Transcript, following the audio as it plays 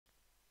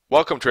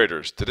Welcome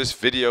traders to this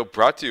video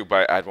brought to you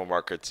by Admiral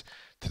Markets.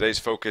 Today's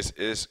focus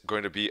is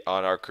going to be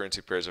on our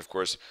currency pairs, of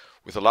course,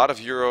 with a lot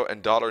of euro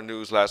and dollar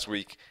news last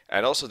week,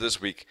 and also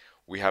this week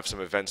we have some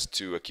events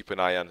to keep an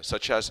eye on,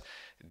 such as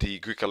the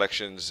Greek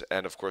elections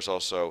and of course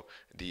also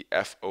the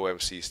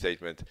FOMC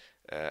statement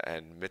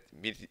and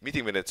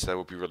meeting minutes that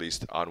will be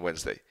released on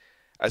Wednesday.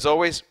 As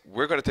always,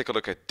 we're going to take a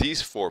look at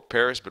these four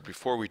pairs, but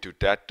before we do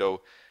that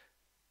though,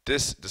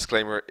 this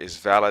disclaimer is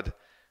valid.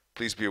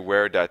 Please be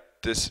aware that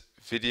this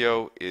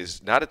video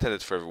is not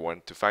intended for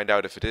everyone. To find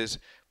out if it is,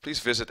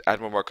 please visit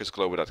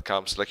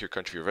admiralmarketsglobal.com, select your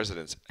country of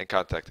residence, and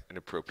contact an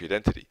appropriate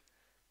entity.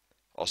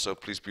 Also,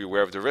 please be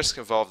aware of the risks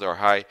involved are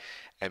high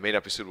and may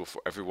not be suitable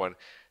for everyone.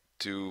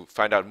 To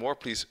find out more,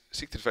 please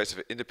seek the advice of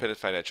an independent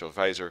financial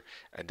advisor.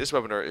 And this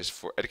webinar is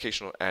for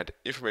educational and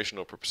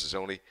informational purposes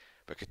only.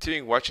 By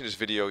continuing watching this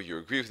video, you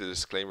agree with the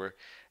disclaimer,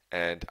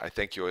 and I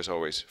thank you as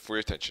always for your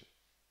attention.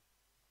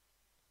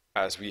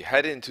 As we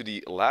head into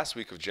the last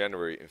week of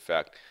January, in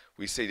fact,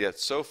 we say that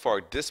so far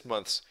this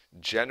month's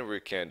January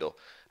candle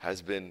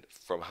has been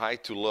from high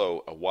to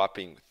low a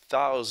whopping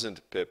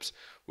 1,000 pips,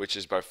 which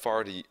is by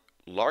far the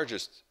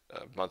largest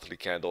monthly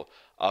candle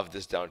of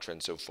this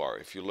downtrend so far.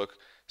 If you look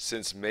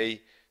since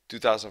May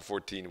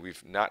 2014,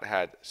 we've not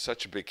had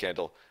such a big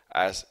candle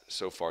as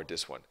so far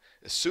this one.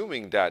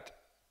 Assuming that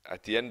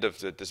at the end of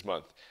this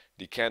month,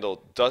 the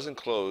candle doesn't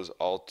close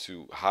all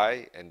too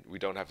high and we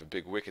don't have a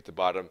big wick at the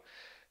bottom,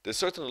 this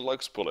certainly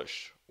looks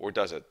bullish, or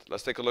does it?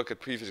 Let's take a look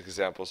at previous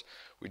examples.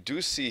 We do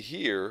see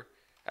here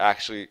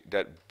actually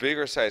that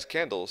bigger size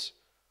candles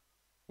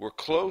were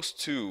close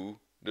to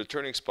the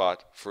turning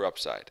spot for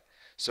upside.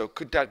 So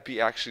could that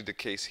be actually the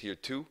case here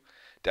too?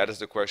 That is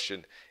the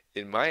question.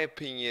 In my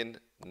opinion,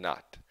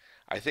 not.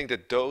 I think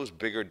that those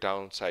bigger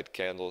downside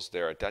candles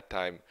there at that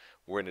time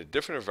were in a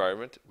different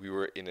environment. We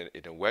were in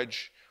a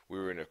wedge, we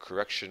were in a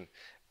correction,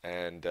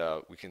 and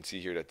we can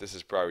see here that this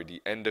is probably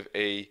the end of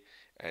A,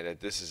 and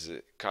that this is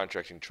a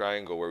contracting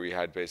triangle where we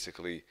had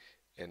basically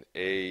an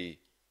A,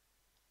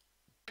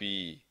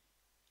 B,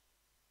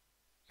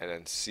 and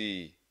then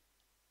C,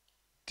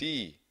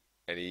 D,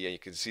 and E, and you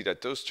can see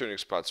that those turning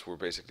spots were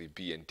basically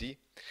B and D.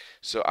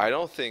 So I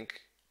don't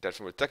think that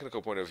from a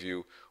technical point of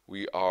view,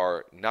 we're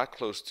not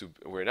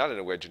in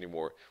a wedge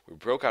anymore. We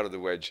broke out of the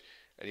wedge.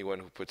 Anyone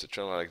who puts a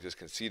trend line like this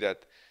can see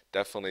that,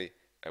 definitely.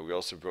 And we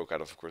also broke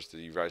out of course,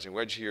 the rising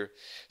wedge here.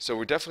 So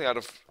we're definitely out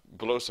of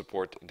below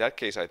support. In that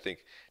case, I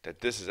think that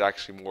this is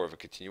actually more of a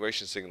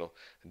continuation signal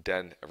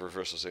than a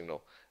reversal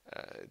signal.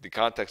 The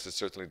context is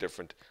certainly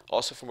different.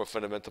 Also from a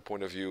fundamental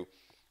point of view,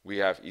 we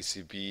have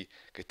ECB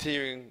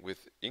continuing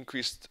with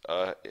increased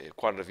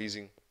quantitative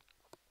easing,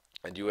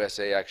 and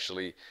USA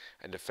actually,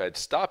 and the Fed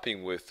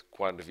stopping with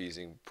quantitative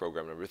easing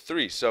program number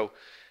 3. So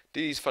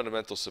these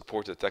fundamentals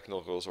support the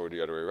technicals or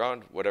the other way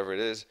around. Whatever it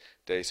is,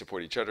 they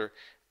support each other.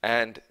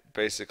 And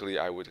basically,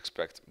 I would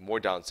expect more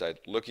downside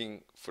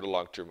looking for the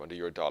long term on the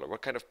euro dollar.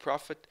 What kind of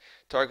profit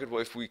target?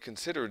 Well, if we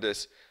consider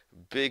this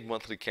big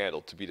monthly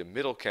candle to be the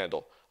middle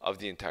candle of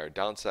the entire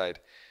downside,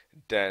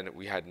 then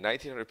we had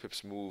 1900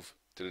 pips move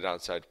to the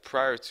downside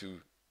prior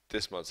to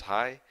this month's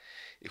high.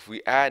 If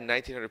we add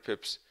 1900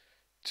 pips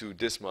to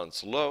this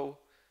month's low,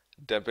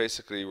 then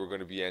basically we're going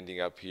to be ending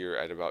up here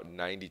at about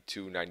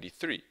 92,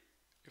 93.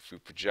 If we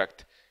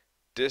project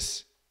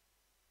this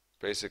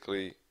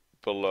basically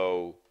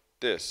below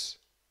this.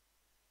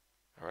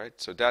 All right,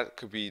 so that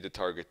could be the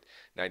target,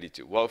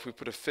 92. Well, if we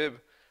put a fib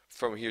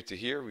from here to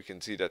here, we can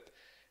see that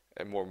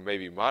a more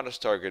maybe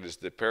modest target is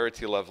the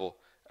parity level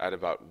at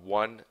about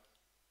 1,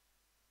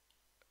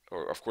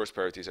 or of course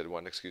parity is at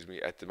 1, excuse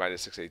me, at the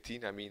minus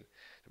 618. I mean,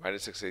 the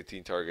minus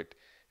 618 target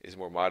is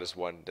more modest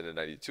 1 than the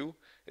 92.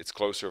 It's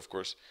closer, of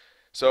course.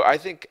 So I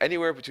think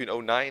anywhere between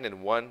 0.9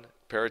 and 1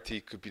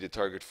 parity could be the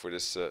target for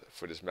this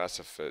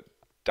massive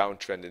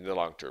downtrend in the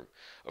long term.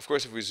 Of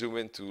course, if we zoom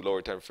into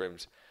lower time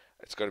frames,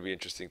 it's going to be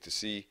interesting to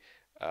see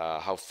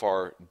how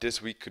far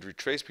this week could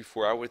retrace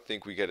before I would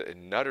think we get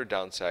another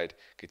downside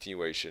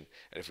continuation.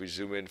 And if we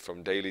zoom in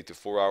from daily to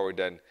 4 hour,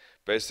 then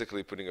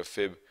basically putting a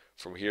fib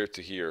from here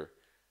to here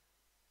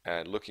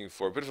and looking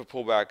for a bit of a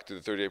pullback to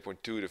the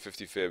 38.2 to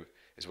 50 fib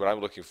is what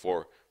I'm looking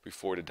for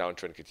before the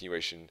downtrend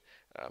continuation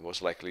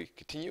most likely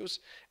continues.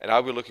 And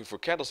I'll be looking for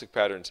candlestick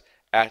patterns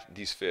at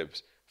these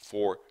fibs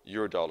for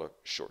euro dollar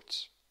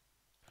shorts.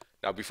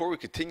 Now, before we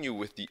continue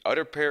with the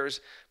other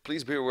pairs,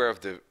 please be aware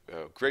of the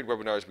great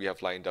webinars we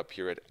have lined up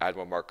here at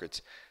Admiral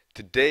Markets.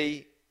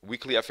 Today,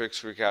 weekly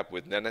FX recap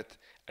with Nenet,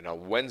 and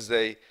on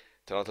Wednesday,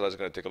 Tanantala is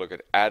going to take a look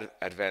at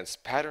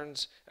advanced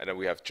patterns, and then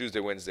we have Tuesday,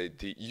 Wednesday,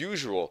 the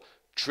usual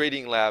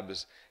trading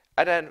labs,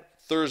 and then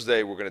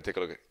Thursday, we're going to take a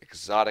look at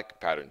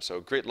exotic patterns.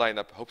 So great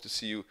lineup. Hope to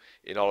see you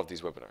in all of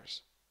these webinars.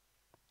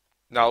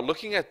 Now,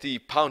 looking at the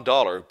pound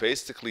dollar,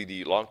 basically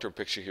the long-term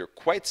picture here,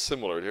 quite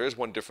similar. There is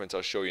one difference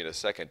I'll show you in a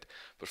second.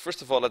 But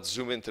first of all, let's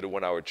zoom into the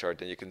 1 hour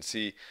chart, and you can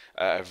see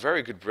a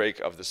very good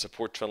break of the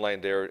support trend line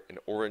there in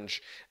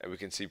orange, and we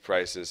can see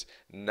prices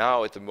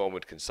now at the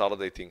moment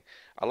consolidating.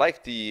 I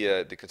like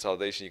the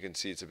consolidation. You can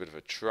see it's a bit of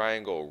a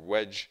triangle or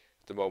wedge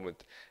at the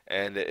moment.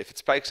 And if it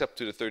spikes up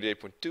to the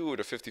 38.2 or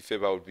the 50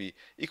 fib, I would be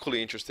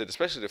equally interested,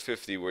 especially the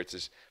 50, where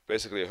it's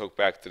basically a hook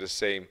back to the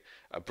same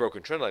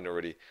broken trend line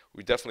already.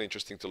 We're definitely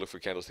interesting to look for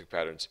candlestick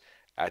patterns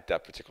at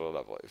that particular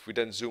level. If we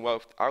then zoom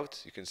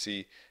out, you can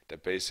see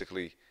that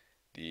basically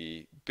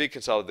the big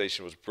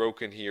consolidation was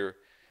broken here,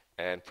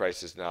 and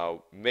price is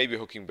now maybe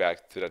hooking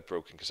back to that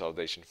broken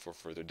consolidation for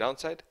further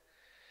downside.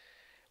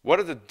 One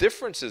of the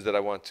differences that I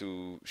want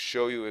to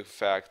show you, in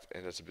fact,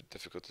 and that's a bit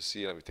difficult to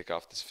see, let me take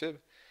off this fib,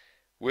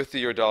 with the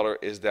euro dollar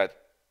is that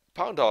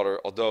pound dollar,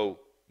 although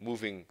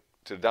moving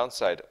to the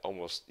downside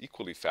almost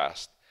equally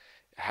fast,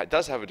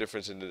 does have a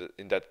difference in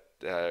that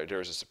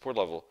there is a support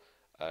level,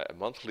 a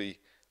monthly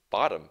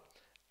bottom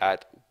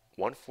at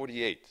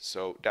 148.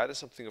 So that is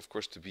something, of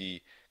course, to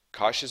be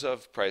cautious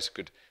of. Price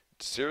could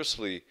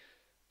seriously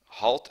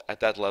halt at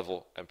that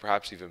level and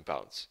perhaps even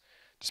bounce.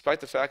 Despite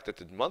the fact that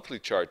the monthly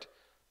chart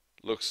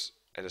looks,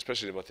 and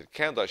especially the monthly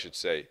candle, I should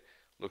say,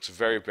 looks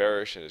very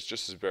bearish, and it's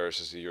just as bearish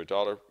as the euro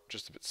dollar,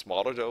 just a bit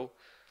smaller though,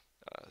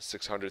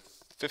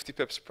 650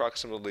 pips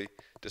approximately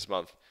this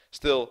month.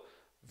 Still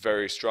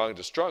very strong,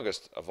 the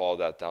strongest of all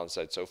that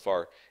downside so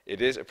far.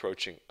 It is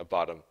approaching a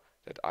bottom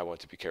that I want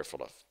to be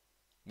careful of.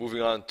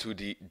 Moving on to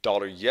the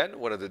dollar yen,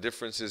 one of the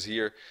differences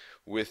here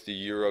with the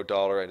euro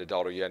dollar and the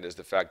dollar yen is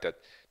the fact that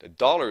the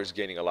dollar is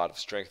gaining a lot of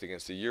strength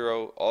against the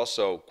euro,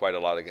 also quite a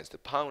lot against the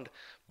pound,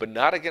 but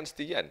not against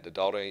the yen. The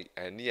dollar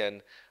and the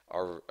yen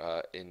are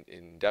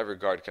in that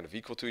regard kind of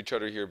equal to each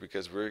other here,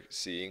 because we're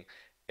seeing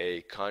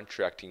a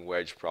contracting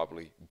wedge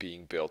probably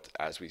being built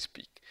as we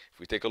speak. If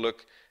we take a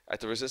look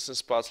at the resistance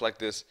spots like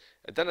this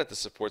and then at the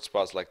support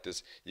spots like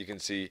this, you can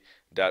see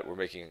that we're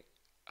making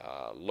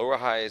lower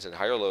highs and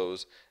higher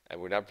lows, and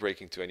we're not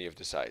breaking to any of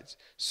the sides.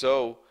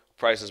 So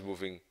price is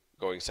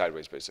going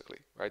sideways basically,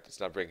 right?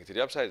 It's not breaking to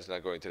the upside, it's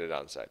not going to the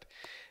downside.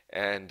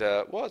 And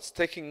well, it's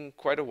taking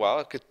quite a while.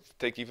 It could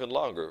take even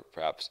longer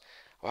perhaps.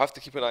 I'll have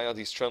to keep an eye on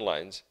these trend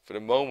lines. For the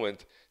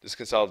moment, this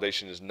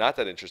consolidation is not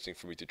that interesting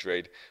for me to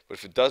trade, but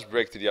if it does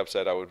break to the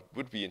upside, I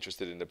would be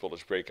interested in the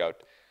bullish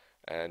breakout.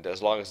 And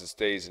as long as it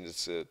stays in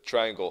this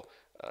triangle,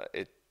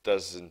 it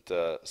doesn't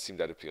seem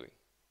that appealing.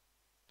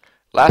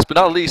 Last but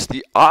not least,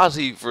 the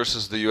Aussie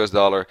versus the US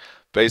dollar.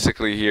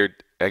 Basically here,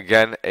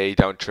 again, a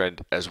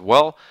downtrend as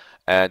well.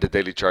 And the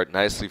daily chart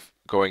nicely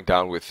going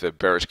down with the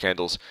bearish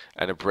candles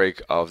and a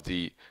break of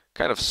the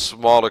kind of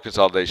smaller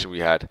consolidation we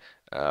had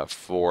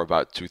for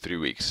about 2-3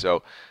 weeks.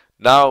 So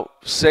now,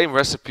 same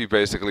recipe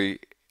basically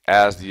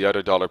as the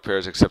other dollar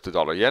pairs except the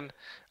dollar yen.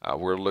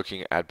 We're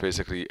looking at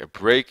basically a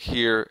break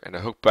here and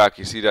a hook back.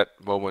 You see that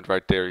moment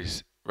right there,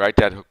 right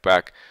that hook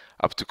back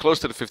up to close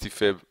to the 50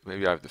 fib.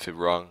 Maybe I have the fib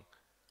wrong.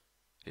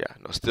 Yeah,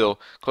 no, still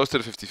close to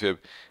the 50 fib,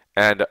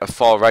 and a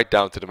fall right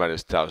down to the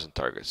 -1,000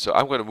 target. So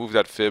I'm going to move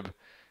that fib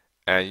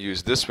and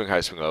use this swing high,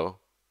 swing low,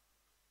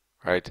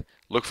 right?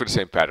 Look for the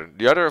same pattern.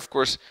 The other, of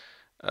course,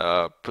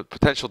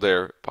 potential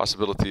there,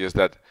 possibility is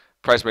that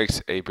price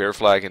makes a bear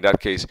flag. In that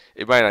case,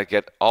 it might not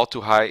get all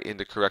too high in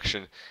the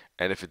correction,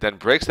 and if it then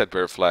breaks that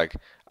bear flag,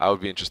 I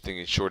would be interested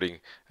in shorting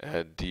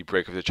the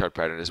break of the chart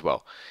pattern as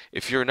well.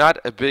 If you're not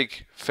a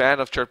big fan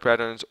of chart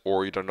patterns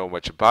or you don't know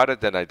much about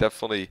it, then I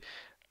definitely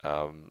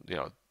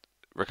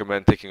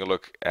recommend taking a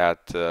look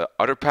at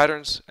other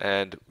patterns,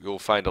 and you'll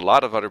find a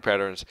lot of other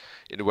patterns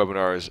in the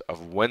webinars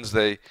of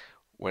Wednesday,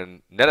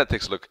 when Netta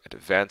takes a look at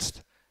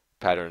advanced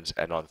patterns,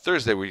 and on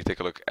Thursday we take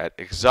a look at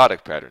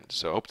exotic patterns.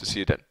 So I hope to see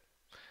you then.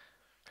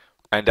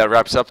 And that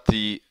wraps up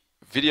the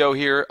video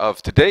here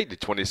of today, the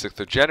 26th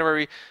of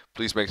January.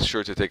 Please make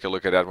sure to take a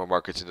look at Admiral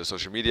Markets in the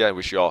social media. I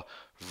wish you all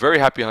very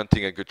happy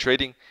hunting and good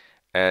trading,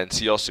 and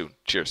see you all soon.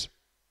 Cheers.